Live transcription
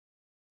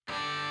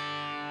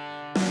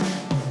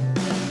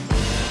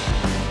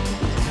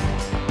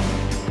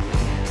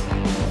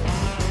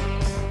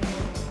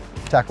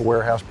Tackle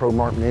Warehouse Pro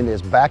Mark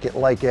Menendez back at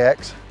Lake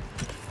X,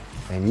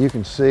 and you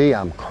can see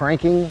I'm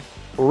cranking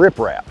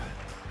riprap.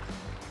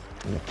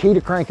 And the key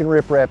to cranking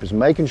riprap is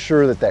making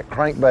sure that that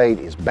crankbait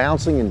is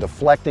bouncing and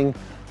deflecting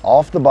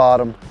off the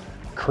bottom,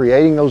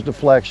 creating those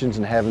deflections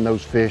and having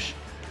those fish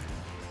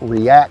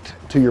react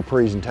to your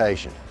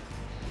presentation.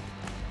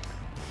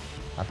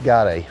 I've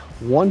got a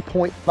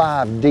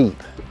 1.5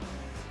 deep.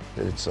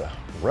 It's a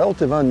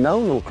relative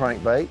unknown little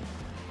crankbait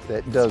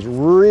that does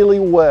really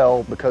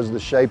well because of the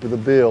shape of the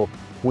bill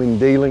when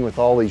dealing with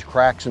all these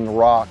cracks in the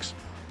rocks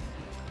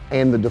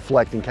and the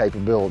deflecting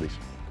capabilities.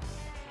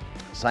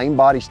 Same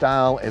body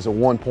style as a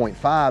 1.5,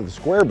 the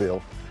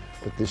Squarebill,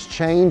 but this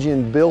change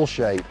in bill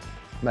shape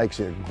makes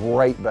it a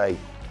great bait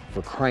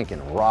for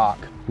cranking rock,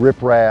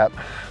 riprap,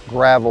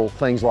 gravel,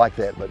 things like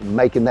that, but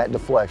making that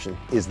deflection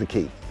is the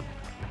key.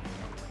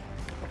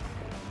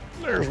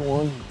 There's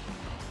one.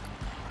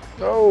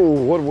 Oh,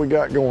 what have we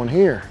got going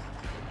here?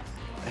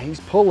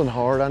 He's pulling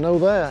hard, I know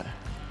that.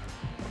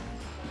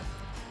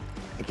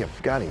 I think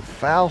I've got him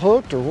foul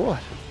hooked or what?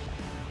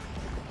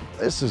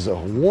 This is a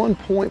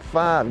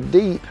 1.5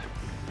 deep.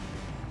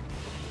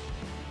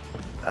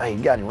 He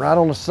got him right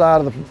on the side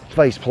of the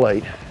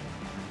faceplate.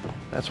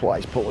 That's why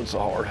he's pulling so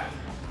hard.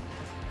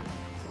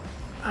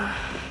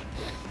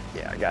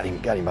 Yeah, I got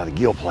him by the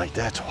gill plate,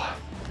 that's why.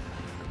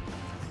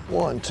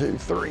 1, 2,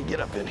 3,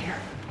 get up in here.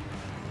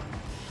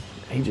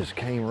 He just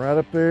came right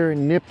up there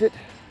and nipped it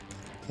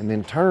and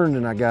then turned,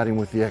 and I got him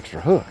with the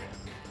extra hook.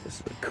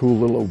 This is a cool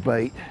little old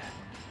bait.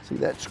 See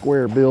that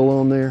square bill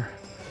on there?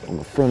 On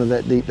the front of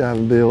that deep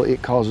diving bill,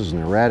 it causes an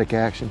erratic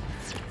action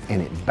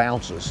and it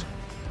bounces.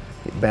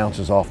 It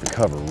bounces off the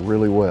cover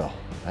really well.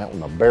 That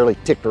one I barely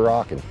ticked a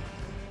rock and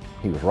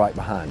he was right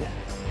behind it.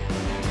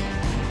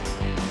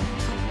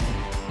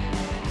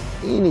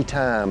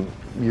 Anytime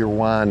you're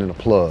winding a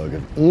plug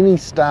of any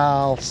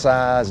style,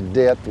 size,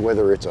 depth,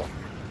 whether it's a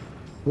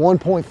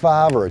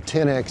 1.5 or a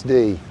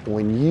 10XD,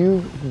 when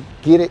you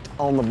get it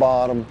on the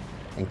bottom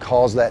and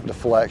cause that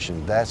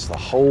deflection, that's the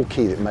whole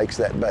key that makes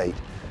that bait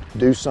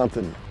do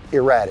something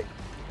erratic,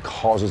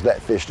 causes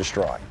that fish to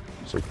strike.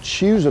 So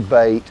choose a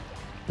bait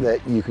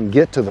that you can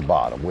get to the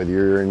bottom. Whether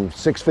you're in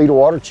 6 feet of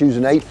water, choose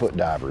an 8-foot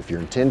diver. If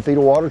you're in 10 feet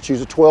of water,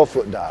 choose a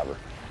 12-foot diver,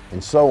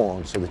 and so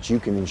on, so that you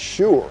can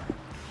ensure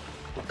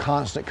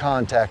constant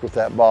contact with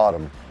that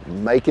bottom,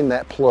 making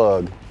that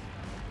plug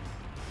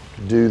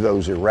do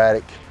those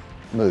erratic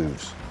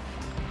moves.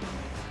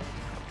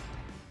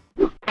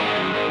 There's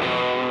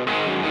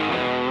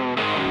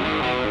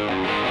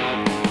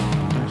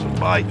a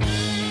bite.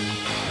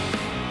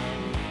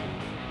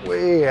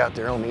 Way out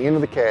there on the end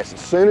of the cast.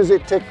 As soon as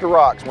it ticked the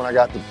rocks when I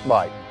got the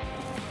bite.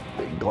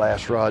 Big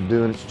glass rod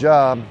doing its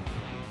job.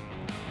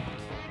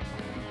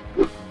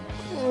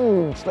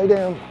 Stay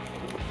down.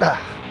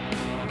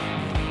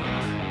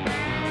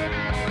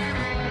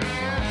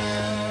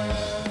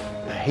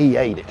 He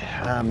ate it.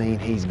 I mean,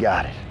 he's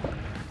got it.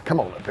 Come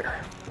on up here.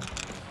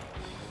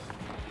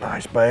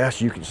 Nice bass.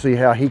 You can see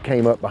how he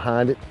came up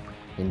behind it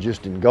and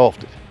just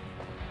engulfed it.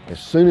 As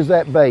soon as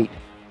that bait,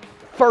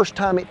 first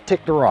time it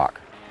ticked the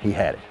rock, he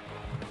had it.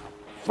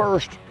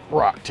 First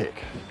rock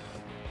tick.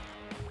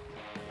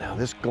 Now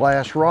this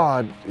glass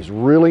rod is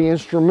really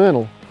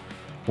instrumental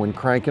when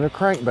cranking a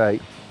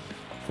crankbait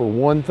for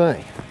one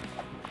thing,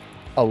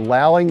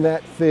 allowing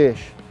that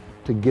fish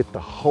to get the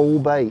whole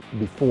bait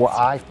before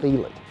I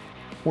feel it.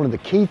 One of the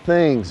key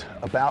things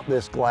about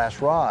this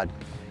glass rod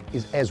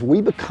is as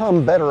we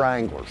become better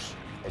anglers,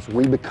 as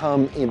we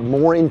become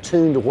more in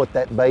tune to what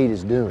that bait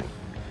is doing,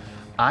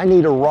 I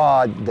need a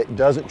rod that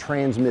doesn't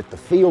transmit the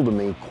feel to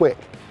me quick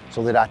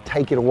so that I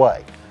take it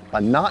away. By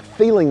not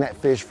feeling that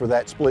fish for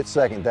that split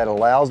second, that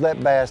allows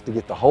that bass to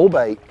get the whole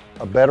bait,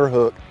 a better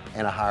hook,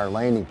 and a higher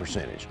landing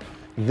percentage.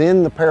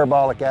 Then the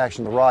parabolic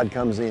action, the rod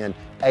comes in,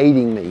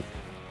 aiding me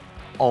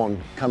on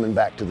coming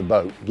back to the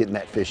boat, getting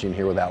that fish in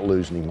here without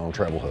losing him on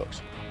treble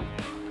hooks.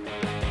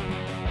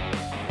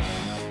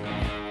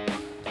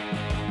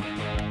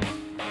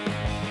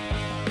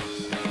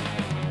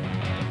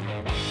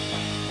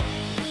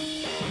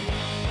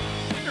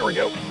 There we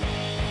go.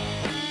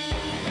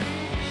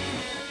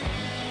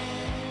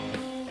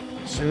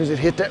 As soon as it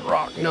hit that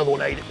rock, another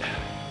one ate it.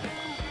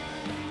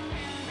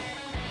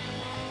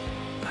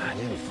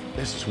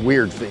 This is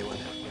weird feeling.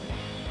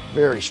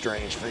 Very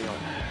strange feeling.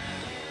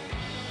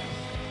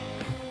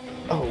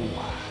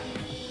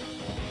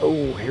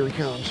 Oh, here he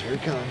comes, here he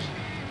comes.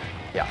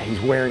 Yeah,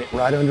 he's wearing it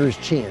right under his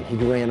chin. He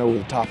ran over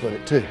the top of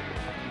it too.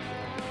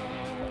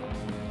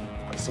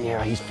 See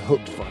how he's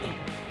hooked funny.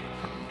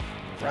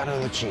 Right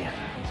under the chin.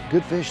 It's a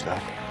good fish though.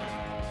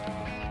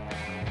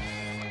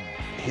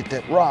 Hit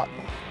that rock,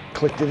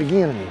 clicked it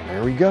again, and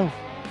there we go.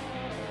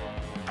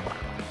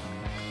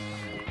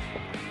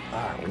 All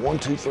right, 1,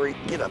 2, 3,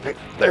 get up here.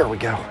 There we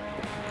go.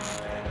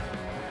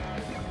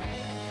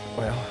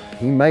 Well,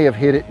 he may have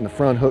hit it and the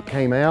front hook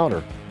came out,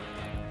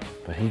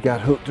 but he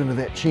got hooked under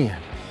that chin.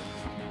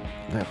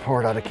 That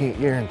part I can't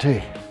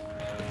guarantee.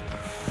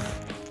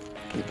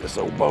 Keep this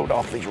old boat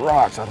off these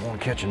rocks. I don't want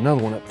to catch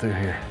another one up through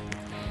here.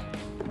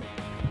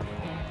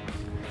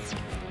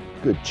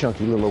 Good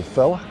chunky little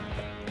fella.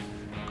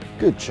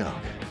 Good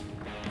chunk.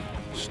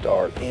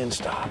 Start and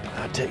stop.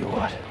 I tell you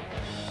what,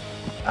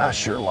 I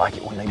sure like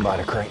it when they bite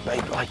a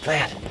crankbait like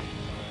that.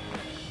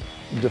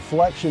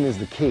 Deflection is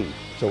the key.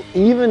 So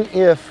even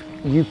if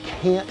you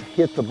can't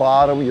hit the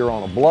bottom, you're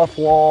on a bluff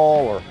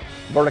wall or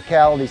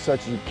verticality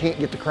such as you can't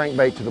get the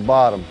crankbait to the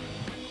bottom,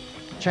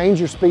 change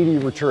your speed of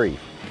your retrieve.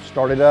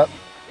 Start it up,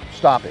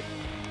 stop it.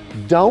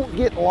 Don't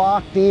get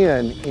locked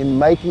in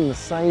making the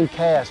same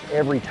cast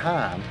every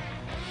time.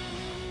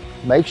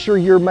 Make sure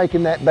you're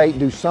making that bait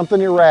do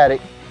something erratic.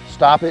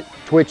 Stop it,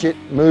 twitch it,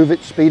 move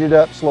it, speed it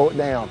up, slow it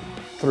down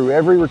through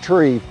every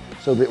retrieve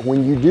so that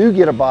when you do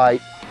get a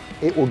bite,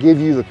 it will give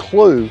you the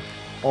clue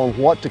on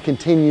what to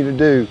continue to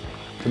do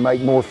to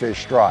make more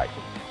fish strike.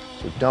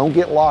 So don't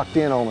get locked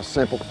in on a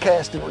simple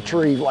cast and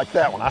retrieve like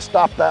that one. I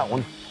stopped that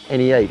one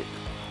and he ate it.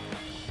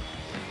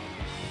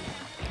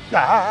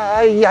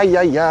 Ay, ay,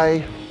 ay,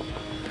 ay.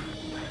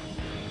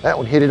 That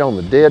one hit it on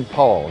the dead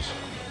paws.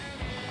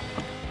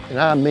 And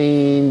I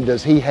mean,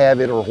 does he have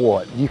it or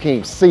what? You can't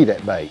even see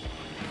that bait.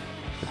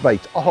 The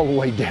bait's all the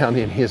way down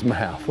in his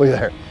mouth. Look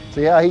there.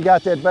 See how he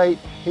got that bait?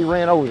 He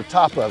ran over the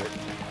top of it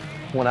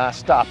when I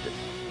stopped it.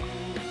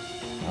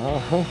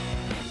 Uh-huh.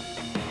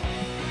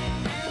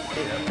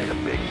 Yeah,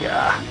 a big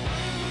guy.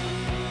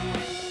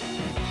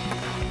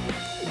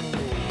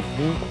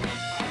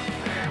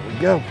 There we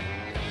go.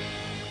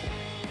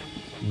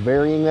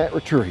 Varying that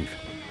retrieve.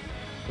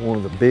 One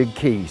of the big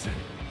keys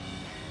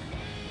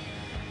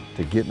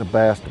to getting a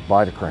bass to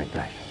bite a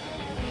crankbait.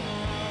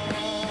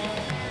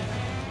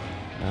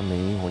 I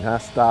mean, when I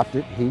stopped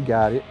it, he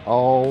got it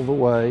all the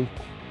way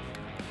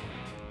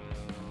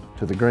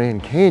to the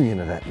Grand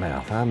Canyon of that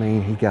mouth. I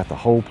mean, he got the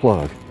whole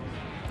plug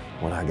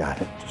when I got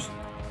it. Just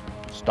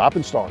stop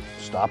and start,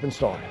 stop and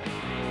start.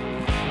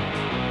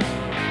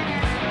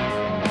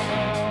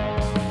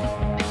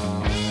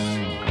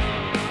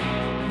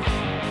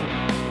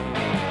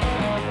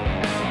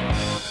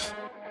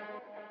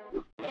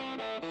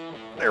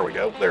 There we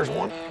go, there's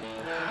one.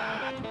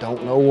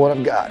 Don't know what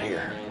I've got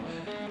here.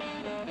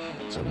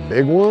 It's a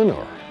big one,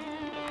 or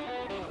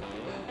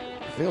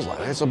it feels like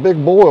it's a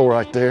big boil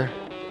right there.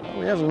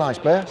 Oh, that's a nice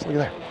bass, look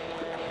at that.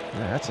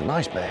 Yeah, that's a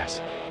nice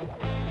bass.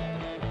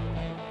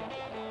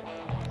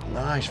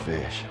 Nice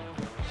fish.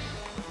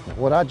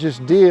 What I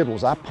just did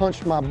was I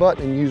punched my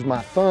button and used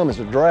my thumb as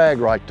a drag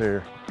right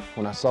there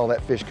when I saw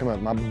that fish come up.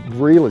 My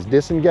reel is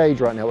disengaged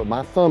right now, but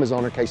my thumb is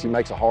on there in case he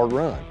makes a hard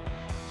run.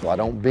 So I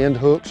don't bend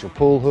hooks or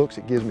pull hooks.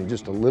 It gives me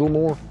just a little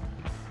more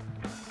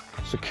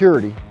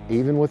security,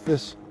 even with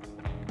this.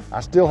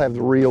 I still have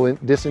the reel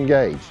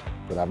disengaged,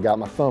 but I've got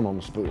my thumb on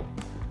the spool.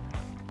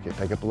 Okay,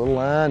 take up a little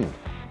line and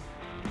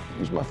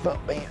use my thumb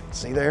bend.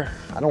 See there?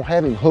 I don't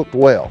have him hooked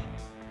well.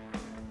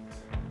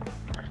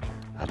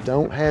 I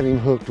don't have him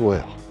hooked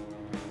well.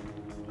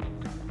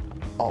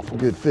 Awful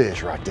good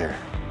fish right there.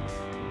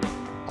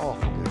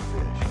 Awful good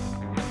fish.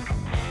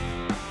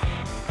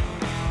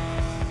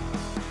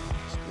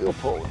 Still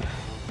pulling.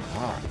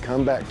 All right,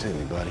 come back to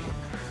me, buddy.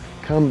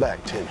 Come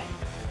back to me.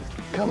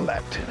 Come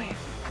back to me.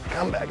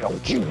 Come back.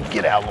 Don't you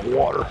get out of the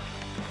water.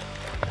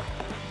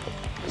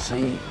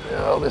 See,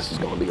 oh, this is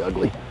gonna be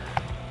ugly.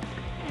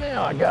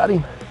 Now I got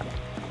him.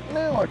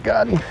 Now I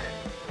got him.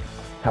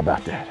 How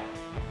about that?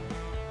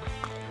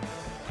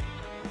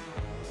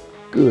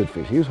 Good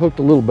fish. He was hooked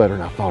a little better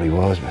than I thought he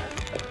was, but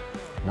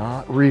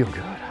not real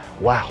good.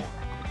 Wow,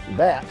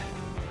 that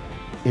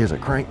is a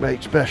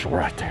crankbait special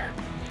right there.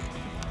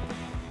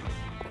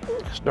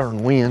 This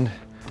darn wind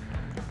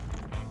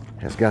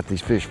has got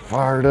these fish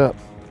fired up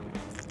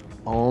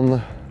on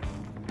the,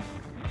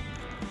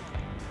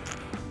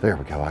 there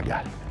we go, I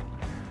got it.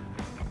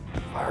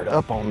 Fired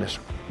up on this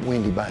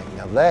windy bank.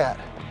 Now that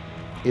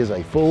is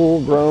a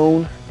full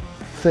grown,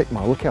 thick,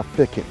 look how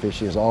thick that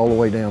fish is all the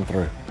way down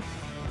through.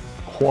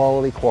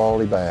 Quality,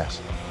 quality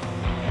bass.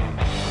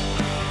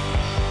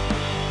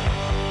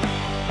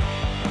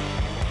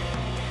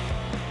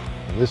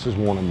 This is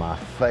one of my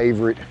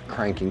favorite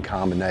cranking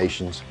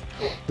combinations.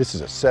 This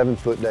is a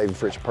 7-foot David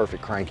Fritts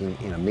perfect cranking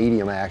in a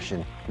medium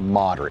action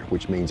moderate,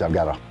 which means I've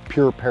got a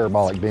pure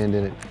parabolic bend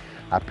in it.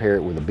 I pair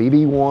it with a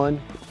BB1,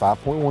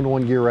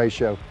 5.1-to-1 gear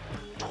ratio,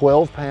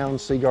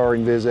 12-pound Seaguar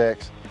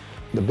InvizX.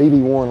 The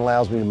BB1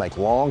 allows me to make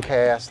long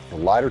casts. The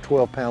lighter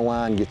 12-pound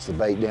line gets the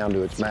bait down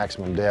to its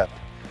maximum depth,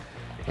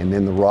 and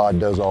then the rod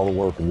does all the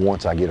work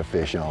once I get a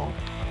fish on.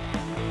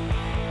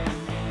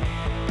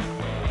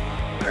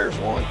 There's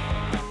one.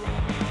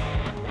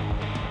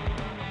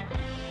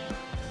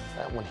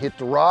 That one hit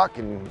the rock,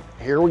 and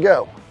here we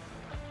go.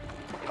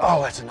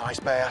 Oh, that's a nice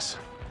bass.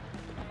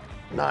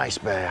 Nice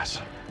bass.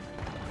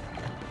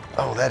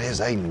 Oh, that is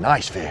a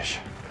nice fish.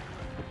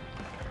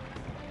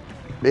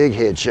 Big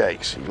head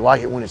shakes. You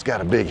like it when it's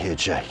got a big head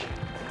shake.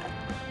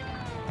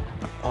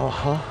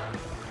 Uh-huh.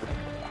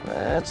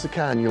 That's the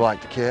kind you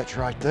like to catch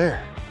right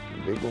there.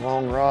 Big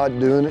long rod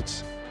doing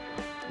its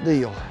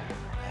deal.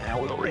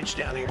 Now we'll reach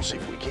down here and see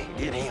if we can't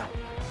get him.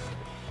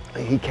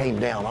 He came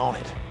down on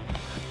it.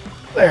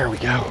 There we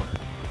go.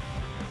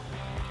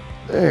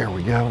 There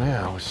we go.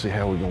 Now let's see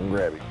how we're gonna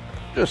grab him.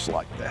 just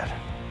like that.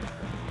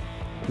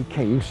 You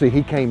can see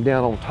he came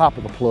down on top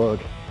of the plug.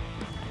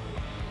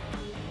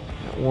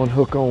 Got one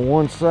hook on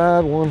one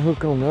side, one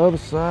hook on the other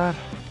side.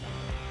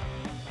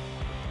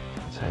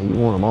 That's how you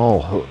want them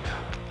all hooked.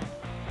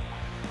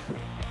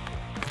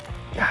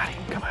 Got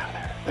him, come out of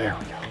there. There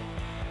we go.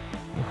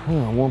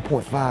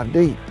 1.5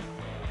 deep.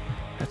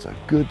 That's a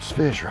good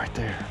fish right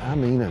there. I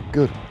mean a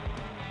good one.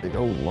 Big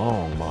old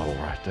long model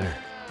right there.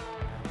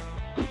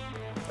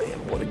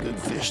 Man, what a good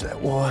fish that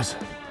was.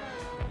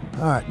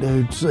 All right,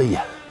 dude, see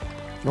ya.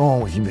 Go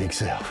on with your big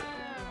self.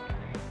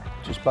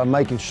 Just by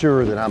making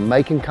sure that I'm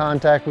making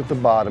contact with the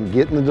bottom,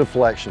 getting the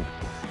deflection,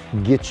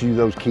 get you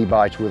those key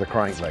bites with a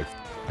crankbait.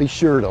 Be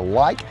sure to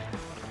like,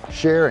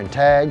 share, and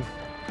tag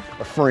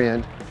a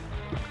friend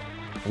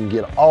and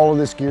get all of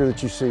this gear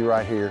that you see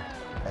right here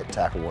at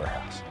Tackle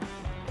Warehouse.